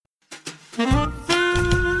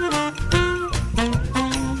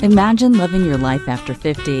Imagine living your life after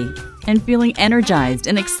 50 and feeling energized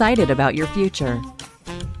and excited about your future.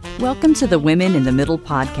 Welcome to the Women in the Middle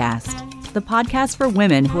podcast, the podcast for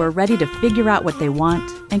women who are ready to figure out what they want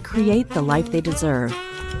and create the life they deserve.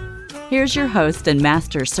 Here's your host and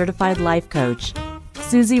master certified life coach,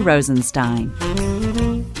 Susie Rosenstein.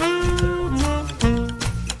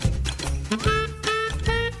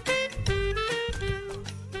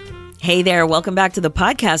 Hey there, welcome back to the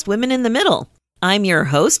podcast, Women in the Middle. I'm your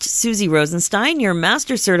host, Susie Rosenstein, your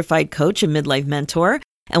master certified coach and midlife mentor.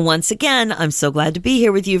 And once again, I'm so glad to be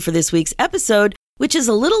here with you for this week's episode, which is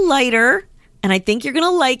a little lighter, and I think you're going to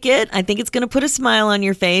like it. I think it's going to put a smile on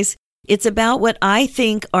your face. It's about what I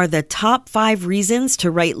think are the top 5 reasons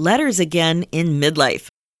to write letters again in midlife.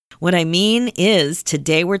 What I mean is,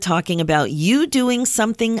 today we're talking about you doing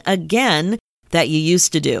something again that you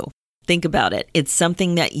used to do. Think about it. It's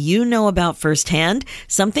something that you know about firsthand,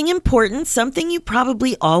 something important, something you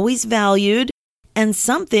probably always valued, and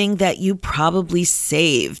something that you probably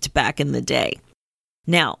saved back in the day.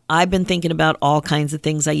 Now, I've been thinking about all kinds of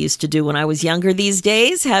things I used to do when I was younger these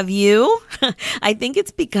days. Have you? I think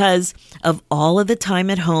it's because of all of the time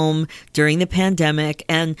at home during the pandemic,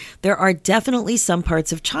 and there are definitely some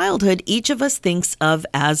parts of childhood each of us thinks of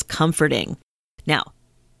as comforting. Now,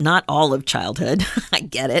 not all of childhood, I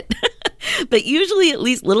get it, but usually at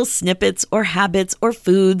least little snippets or habits or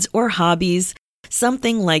foods or hobbies,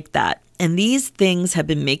 something like that. And these things have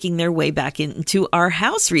been making their way back into our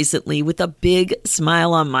house recently with a big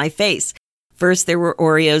smile on my face. First, there were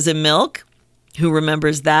Oreos and milk. Who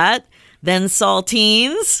remembers that? Then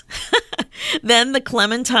saltines. Then the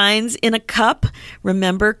clementines in a cup.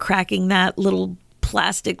 Remember cracking that little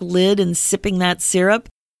plastic lid and sipping that syrup?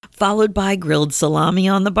 Followed by grilled salami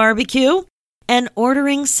on the barbecue, and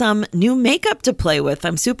ordering some new makeup to play with.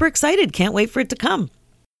 I'm super excited. Can't wait for it to come.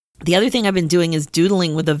 The other thing I've been doing is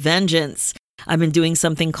doodling with a vengeance. I've been doing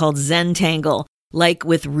something called Zentangle, like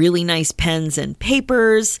with really nice pens and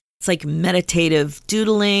papers. It's like meditative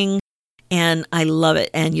doodling, and I love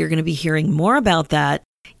it. And you're going to be hearing more about that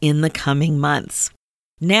in the coming months.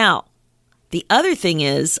 Now, the other thing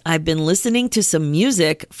is I've been listening to some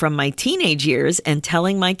music from my teenage years and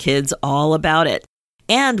telling my kids all about it.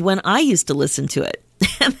 And when I used to listen to it.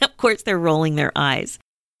 And of course, they're rolling their eyes.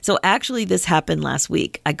 So actually, this happened last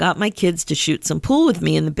week. I got my kids to shoot some pool with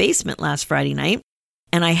me in the basement last Friday night.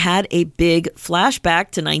 And I had a big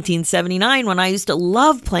flashback to 1979 when I used to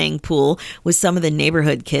love playing pool with some of the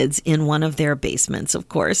neighborhood kids in one of their basements, of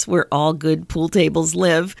course, where all good pool tables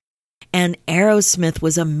live. And Aerosmith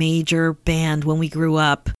was a major band when we grew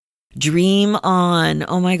up. Dream On.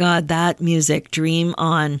 Oh my God, that music, Dream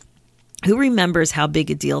On. Who remembers how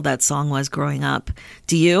big a deal that song was growing up?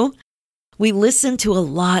 Do you? We listened to a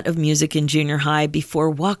lot of music in junior high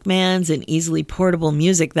before Walkmans and easily portable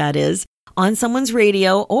music, that is, on someone's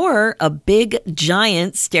radio or a big,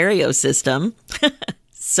 giant stereo system.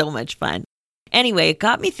 So much fun. Anyway, it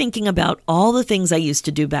got me thinking about all the things I used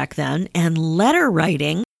to do back then, and letter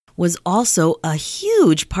writing was also a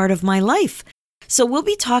huge part of my life. So we'll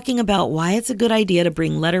be talking about why it's a good idea to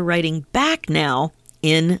bring letter writing back now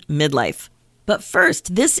in midlife. But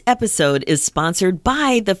first, this episode is sponsored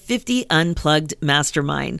by the 50 Unplugged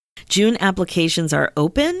Mastermind. June applications are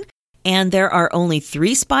open, and there are only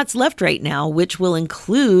 3 spots left right now, which will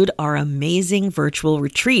include our amazing virtual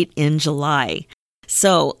retreat in July.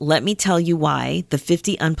 So let me tell you why the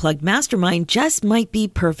 50 Unplugged Mastermind just might be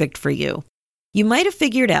perfect for you. You might have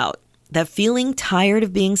figured out that feeling tired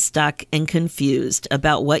of being stuck and confused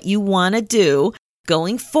about what you want to do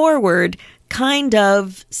going forward kind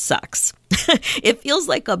of sucks. It feels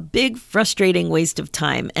like a big, frustrating waste of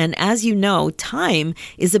time. And as you know, time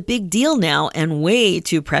is a big deal now and way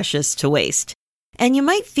too precious to waste. And you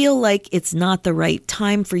might feel like it's not the right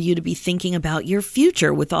time for you to be thinking about your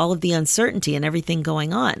future with all of the uncertainty and everything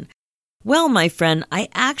going on. Well, my friend, I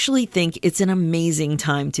actually think it's an amazing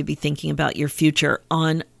time to be thinking about your future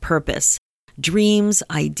on purpose. Dreams,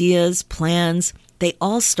 ideas, plans, they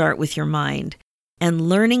all start with your mind. And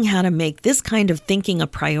learning how to make this kind of thinking a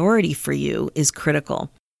priority for you is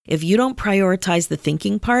critical. If you don't prioritize the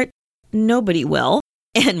thinking part, nobody will,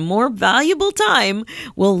 and more valuable time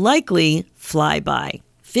will likely fly by.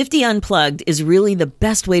 50 Unplugged is really the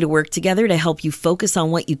best way to work together to help you focus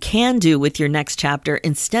on what you can do with your next chapter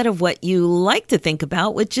instead of what you like to think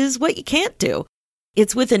about, which is what you can't do.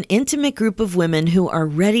 It's with an intimate group of women who are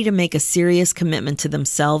ready to make a serious commitment to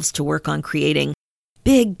themselves to work on creating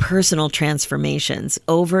big personal transformations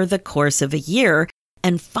over the course of a year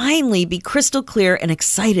and finally be crystal clear and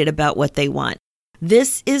excited about what they want.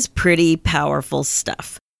 This is pretty powerful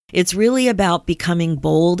stuff. It's really about becoming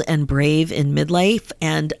bold and brave in midlife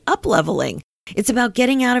and up-leveling. It's about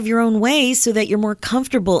getting out of your own way so that you're more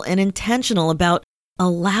comfortable and intentional about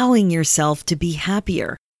allowing yourself to be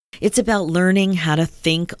happier. It's about learning how to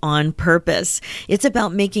think on purpose. It's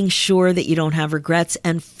about making sure that you don't have regrets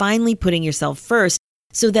and finally putting yourself first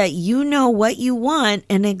so that you know what you want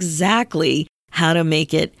and exactly how to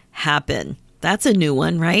make it happen. That's a new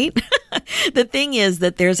one, right? The thing is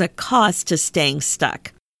that there's a cost to staying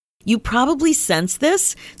stuck. You probably sense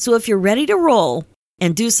this, so if you're ready to roll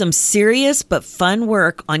and do some serious but fun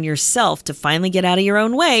work on yourself to finally get out of your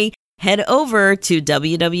own way, head over to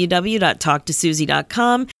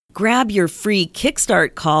www.talktosusie.com, grab your free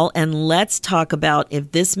Kickstart call, and let's talk about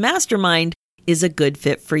if this mastermind is a good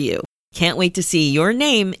fit for you. Can't wait to see your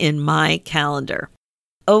name in my calendar.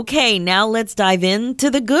 Okay, now let's dive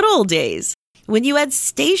into the good old days, when you had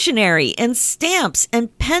stationery and stamps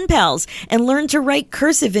and pen pals and learned to write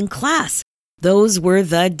cursive in class. Those were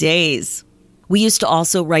the days. We used to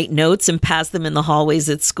also write notes and pass them in the hallways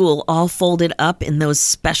at school, all folded up in those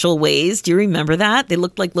special ways. Do you remember that? They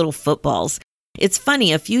looked like little footballs. It's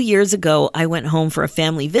funny, a few years ago, I went home for a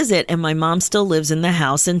family visit and my mom still lives in the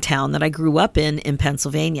house and town that I grew up in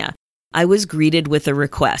Pennsylvania. I was greeted with a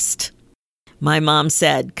request. My mom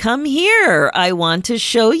said, "Come here, I want to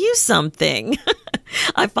show you something."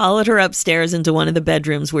 I followed her upstairs into one of the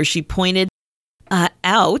bedrooms where she pointed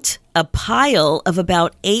out a pile of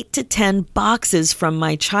about 8 to 10 boxes from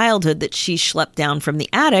my childhood that she schlepped down from the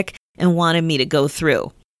attic and wanted me to go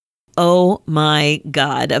through. Oh my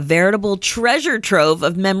God, a veritable treasure trove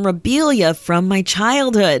of memorabilia from my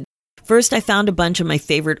childhood. First, I found a bunch of my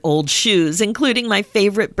favorite old shoes, including my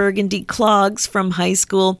favorite burgundy clogs from high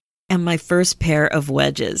school and my first pair of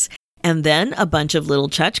wedges. And then a bunch of little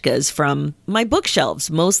tchotchkes from my bookshelves,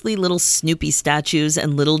 mostly little Snoopy statues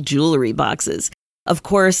and little jewelry boxes. Of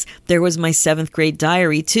course, there was my 7th grade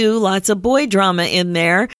diary too, lots of boy drama in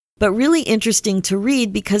there, but really interesting to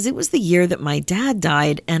read because it was the year that my dad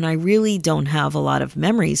died and I really don't have a lot of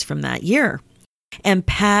memories from that year. And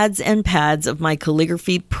pads of my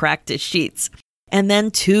calligraphy practice sheets. And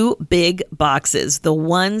then 2 big boxes, the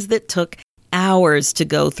ones that took hours to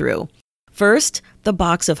go through. First, the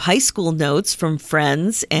box of high school notes from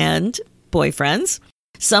friends and boyfriends.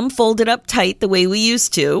 Some folded up tight the way we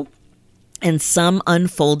used to, and some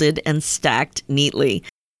unfolded and stacked neatly.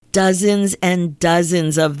 Dozens and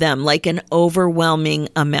dozens of them, like an overwhelming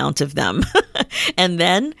amount of them. And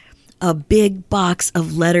then a big box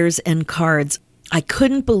of letters and cards. I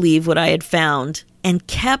couldn't believe what I had found and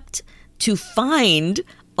kept to find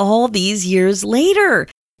all these years later.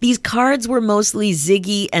 These cards were mostly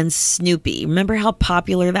Ziggy and Snoopy. Remember how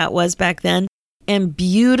popular that was back then? And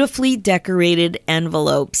beautifully decorated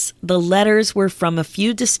envelopes. The letters were from a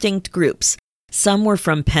few distinct groups. Some were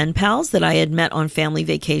from pen pals that I had met on family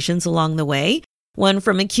vacations along the way. One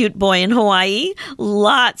from a cute boy in Hawaii.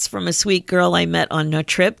 Lots from a sweet girl I met on a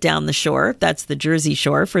trip down the shore. That's the Jersey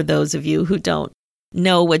Shore for those of you who don't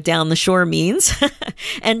know what down the shore means.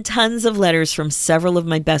 And tons of letters from several of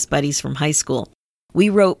my best buddies from high school. We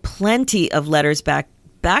wrote plenty of letters back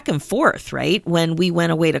and forth, right? When we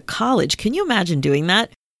went away to college. Can you imagine doing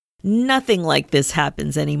that? Nothing like this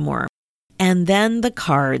happens anymore. And then the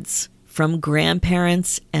cards from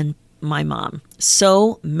grandparents and my mom.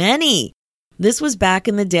 So many. This was back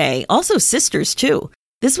in the day. Also sisters too.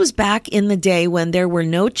 This was back in the day when there were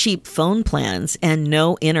no cheap phone plans and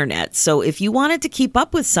no internet. So if you wanted to keep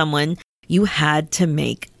up with someone, you had to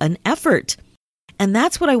make an effort. And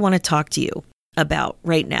that's what I want to talk to you about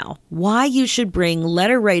right now. Why you should bring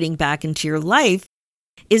letter writing back into your life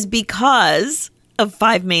is because of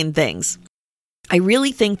 5 main things. I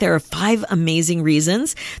really think there are 5 amazing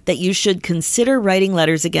reasons that you should consider writing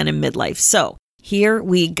letters again in midlife. So here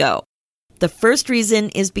we go. The first reason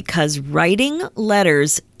is because writing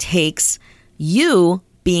letters takes you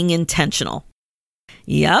being intentional.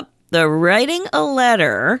 Yep, the writing a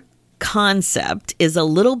letter concept is a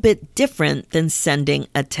little bit different than sending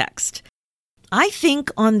a text. I think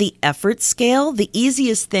on the effort scale, the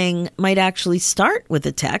easiest thing might actually start with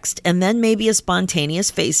a text and then maybe a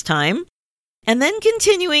spontaneous FaceTime. And then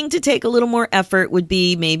continuing to take a little more effort would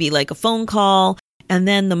be maybe like a phone call. And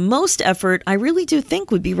then the most effort I really do think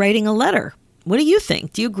would be writing a letter. What do you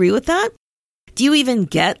think? Do you agree with that? Do you even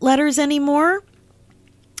get letters anymore?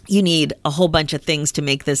 You need a whole bunch of things to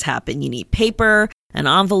make this happen. You need paper, an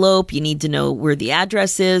envelope. You need to know where the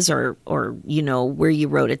address is or you know, where you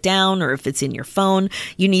wrote it down or if it's in your phone.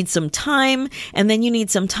 You need some time, and then you need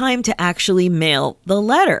some time to actually mail the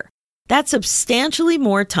letter. That's substantially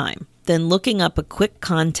more time than looking up a quick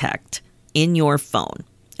contact in your phone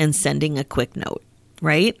and sending a quick note.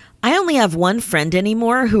 right? I only have one friend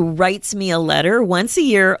anymore who writes me a letter once a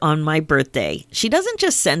year on my birthday. She doesn't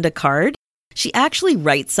just send a card. She actually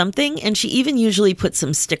writes something, and she even usually puts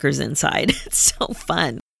some stickers inside. It's so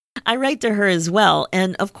fun. I write to her as well.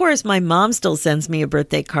 And of course, my mom still sends me a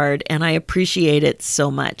birthday card, and I appreciate it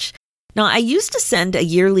so much. Now, I used to send a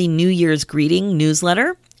yearly New Year's greeting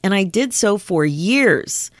newsletter, and I did so for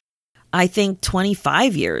years. I think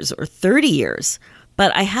 25 years or 30 years.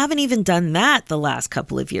 But I haven't even done that the last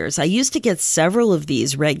couple of years. I used to get several of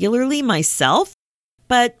these regularly myself,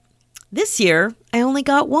 but this year I only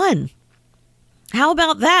got one. How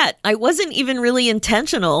about that? I wasn't even really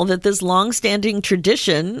intentional that this long-standing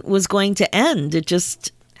tradition was going to end. It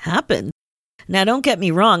just happened. Now, don't get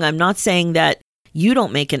me wrong. I'm not saying that you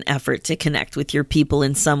don't make an effort to connect with your people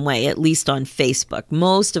in some way, at least on Facebook.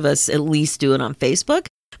 Most of us at least do it on Facebook.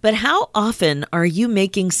 But how often are you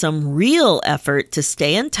making some real effort to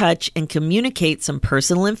stay in touch and communicate some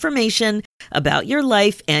personal information about your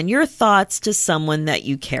life and your thoughts to someone that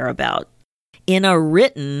you care about in a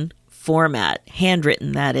written format,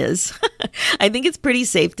 handwritten, that is? I think it's pretty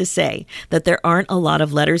safe to say that there aren't a lot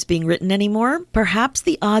of letters being written anymore, perhaps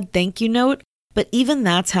the odd thank you note, but even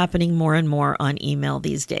that's happening more and more on email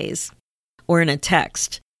these days or in a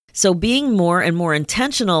text. So being more and more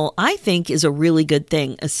intentional, I think, is a really good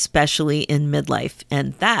thing, especially in midlife.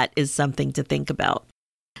 And that is something to think about.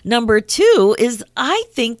 Number 2 is I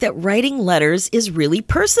think that writing letters is really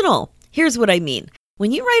personal. Here's what I mean.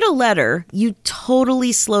 When you write a letter, you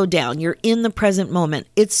totally slow down. You're in the present moment.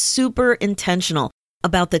 It's super intentional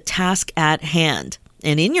about the task at hand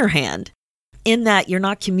and in your hand, in that you're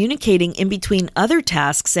not communicating in between other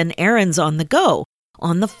tasks and errands on the go,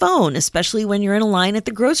 on the phone, especially when you're in a line at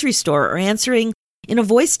the grocery store or answering in a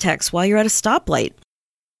voice text while you're at a stoplight,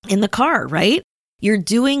 in the car, right? You're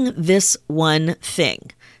doing this one thing.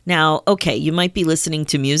 Now, okay, you might be listening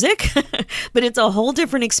to music, but it's a whole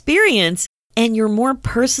different experience. And you're more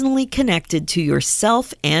personally connected to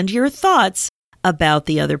yourself and your thoughts about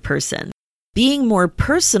the other person. Being more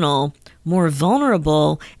personal, more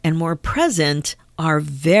vulnerable, and more present are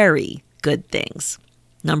very good things.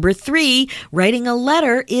 Number 3, writing a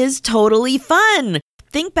letter is totally fun.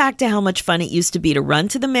 Think back to how much fun it used to be to run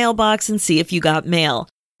to the mailbox and see if you got mail.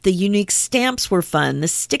 The unique stamps were fun. The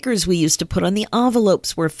stickers we used to put on the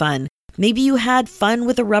envelopes were fun. Maybe you had fun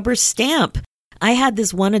with a rubber stamp. I had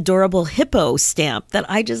this one adorable hippo stamp that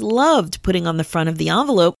I just loved putting on the front of the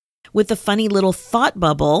envelope with a funny little thought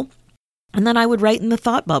bubble, and then I would write in the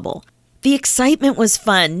thought bubble. The excitement was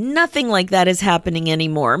fun. Nothing like that is happening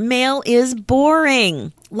anymore. Mail is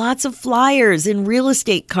boring. Lots of flyers and real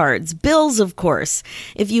estate cards, bills, of course.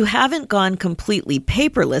 If you haven't gone completely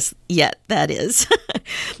paperless yet, that is.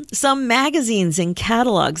 Some magazines and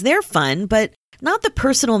catalogs, they're fun, but not the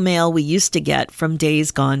personal mail we used to get from days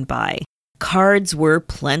gone by. Cards were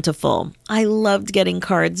plentiful. I loved getting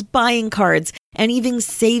cards, buying cards, and even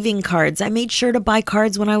saving cards. I made sure to buy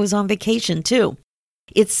cards when I was on vacation, too.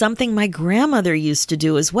 It's something my grandmother used to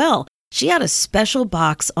do as well. She had a special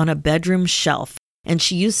box on a bedroom shelf, and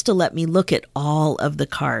she used to let me look at all of the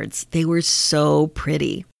cards. They were so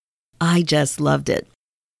pretty. I just loved it.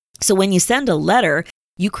 So when you send a letter,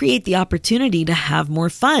 you create the opportunity to have more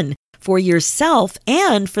fun for yourself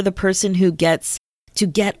and for the person who gets to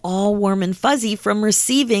get all warm and fuzzy from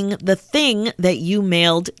receiving the thing that you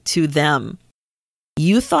mailed to them.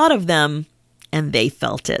 You thought of them and they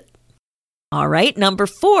felt it. All right, number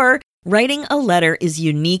 4, writing a letter is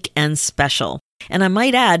unique and special. And I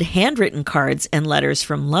might add, handwritten cards and letters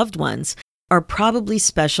from loved ones are probably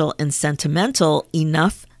special and sentimental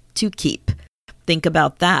enough to keep. Think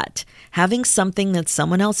about that. Having something that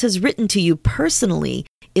someone else has written to you personally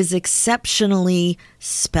is exceptionally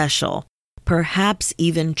special. Perhaps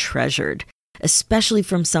even treasured, especially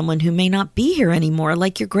from someone who may not be here anymore,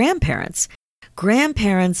 like your grandparents.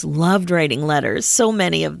 Grandparents loved writing letters. So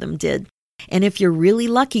many of them did. And if you're really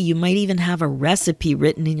lucky, you might even have a recipe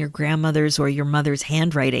written in your grandmother's or your mother's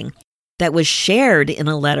handwriting that was shared in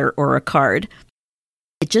a letter or a card.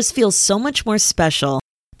 It just feels so much more special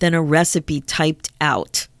than a recipe typed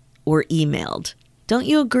out or emailed. Don't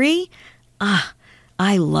you agree?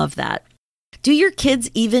 I love that. Do your kids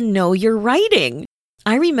even know you're writing?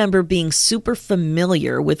 I remember being super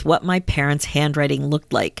familiar with what my parents' handwriting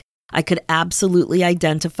looked like. I could absolutely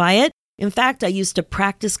identify it. In fact, I used to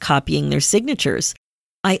practice copying their signatures.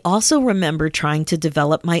 I also remember trying to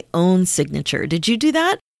develop my own signature. Did you do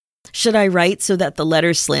that? Should I write so that the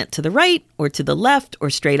letters slant to the right or to the left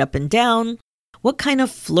or straight up and down? What kind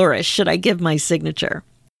of flourish should I give my signature?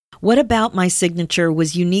 What about my signature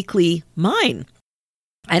was uniquely mine?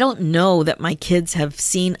 I don't know that my kids have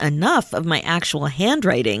seen enough of my actual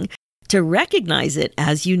handwriting to recognize it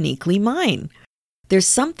as uniquely mine. There's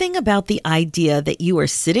something about the idea that you are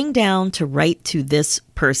sitting down to write to this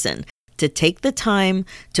person, to take the time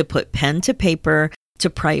to put pen to paper, to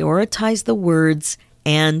prioritize the words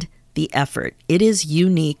and the effort. It is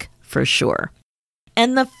unique for sure.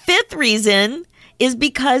 And the fifth reason is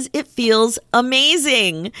because it feels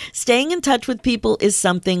amazing. Staying in touch with people is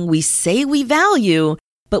something we say we value,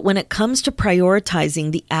 but when it comes to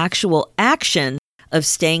prioritizing the actual action of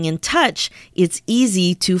staying in touch, it's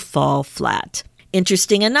easy to fall flat.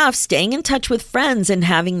 Interesting enough, staying in touch with friends and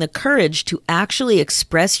having the courage to actually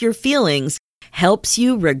express your feelings helps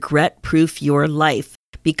you regret-proof your life,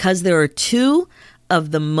 because there are two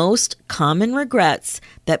of the most common regrets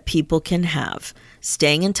that people can have: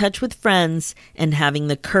 staying in touch with friends and having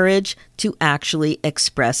the courage to actually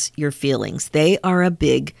express your feelings. They are a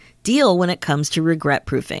big deal when it comes to regret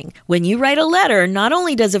proofing. When you write a letter, not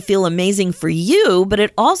only does it feel amazing for you, but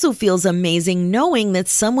it also feels amazing knowing that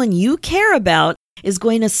someone you care about is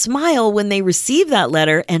going to smile when they receive that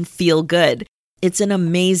letter and feel good. It's an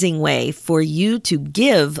amazing way for you to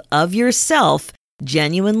give of yourself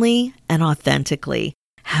genuinely and authentically.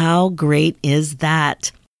 How great is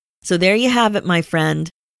that? So there you have it, my friend.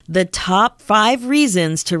 The top 5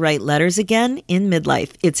 reasons to write letters again in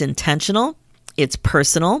midlife. It's intentional, it's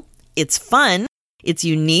personal, it's fun, it's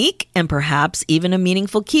unique, and perhaps even a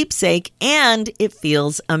meaningful keepsake, and it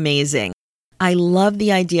feels amazing. I love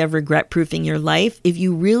the idea of regret-proofing your life. If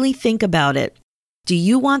you really think about it, do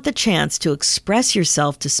you want the chance to express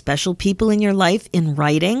yourself to special people in your life in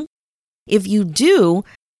writing? If you do,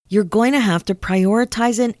 you're going to have to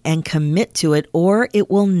prioritize it and commit to it, or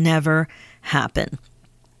it will never happen.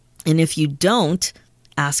 And if you don't,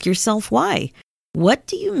 ask yourself why. What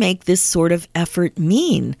do you make this sort of effort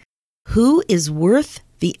mean? Who is worth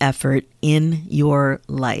the effort in your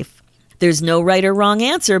life? There's no right or wrong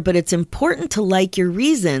answer, but it's important to like your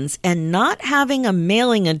reasons, and not having a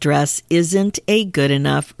mailing address isn't a good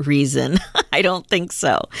enough reason. I don't think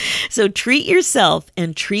so. So treat yourself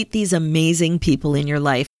and treat these amazing people in your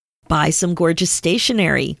life. Buy some gorgeous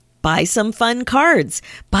stationery, buy some fun cards,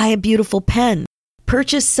 buy a beautiful pen,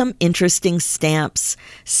 purchase some interesting stamps,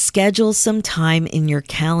 schedule some time in your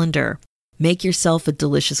calendar. Make yourself a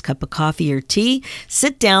delicious cup of coffee or tea,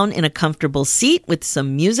 sit down in a comfortable seat with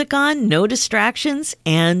some music on, no distractions,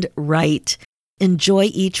 and write. Enjoy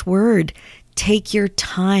each word. Take your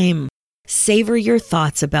time. Savor your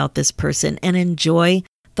thoughts about this person and enjoy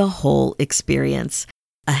the whole experience.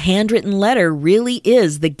 A handwritten letter really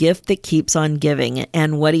is the gift that keeps on giving.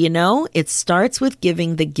 And what do you know? It starts with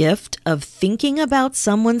giving the gift of thinking about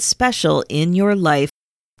someone special in your life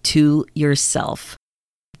to yourself.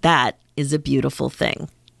 That is a beautiful thing.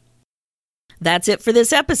 That's it for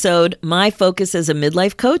this episode. My focus as a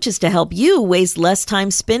midlife coach is to help you waste less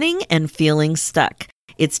time spinning and feeling stuck.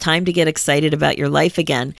 It's time to get excited about your life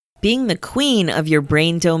again. Being the queen of your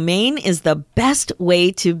brain domain is the best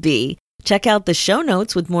way to be. Check out the show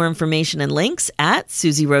notes with more information and links at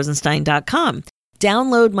SusieRosenstein.com.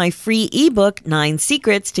 Download my free ebook, 9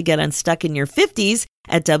 Secrets to Get Unstuck in Your 50s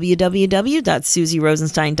at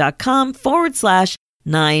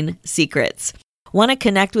www.SusieRosenstein.com/9 secrets. Want to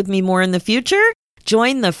connect with me more in the future?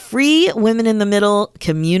 Join the free Women in the Middle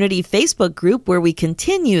community Facebook group where we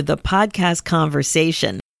continue the podcast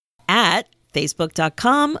conversation at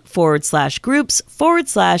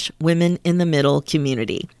facebook.com/groups/Women in the Middle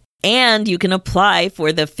community. And you can apply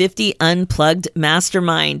for the 50 Unplugged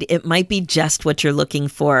Mastermind. It might be just what you're looking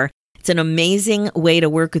for. It's an amazing way to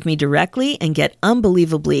work with me directly and get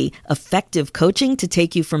unbelievably effective coaching to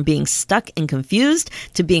take you from being stuck and confused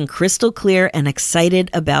to being crystal clear and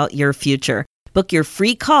excited about your future. Book your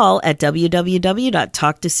free call at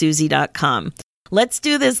www.talktosusie.com. Let's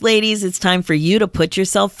do this, ladies. It's time for you to put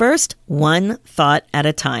yourself first, one thought at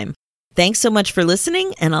a time. Thanks so much for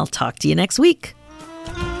listening, and I'll talk to you next week.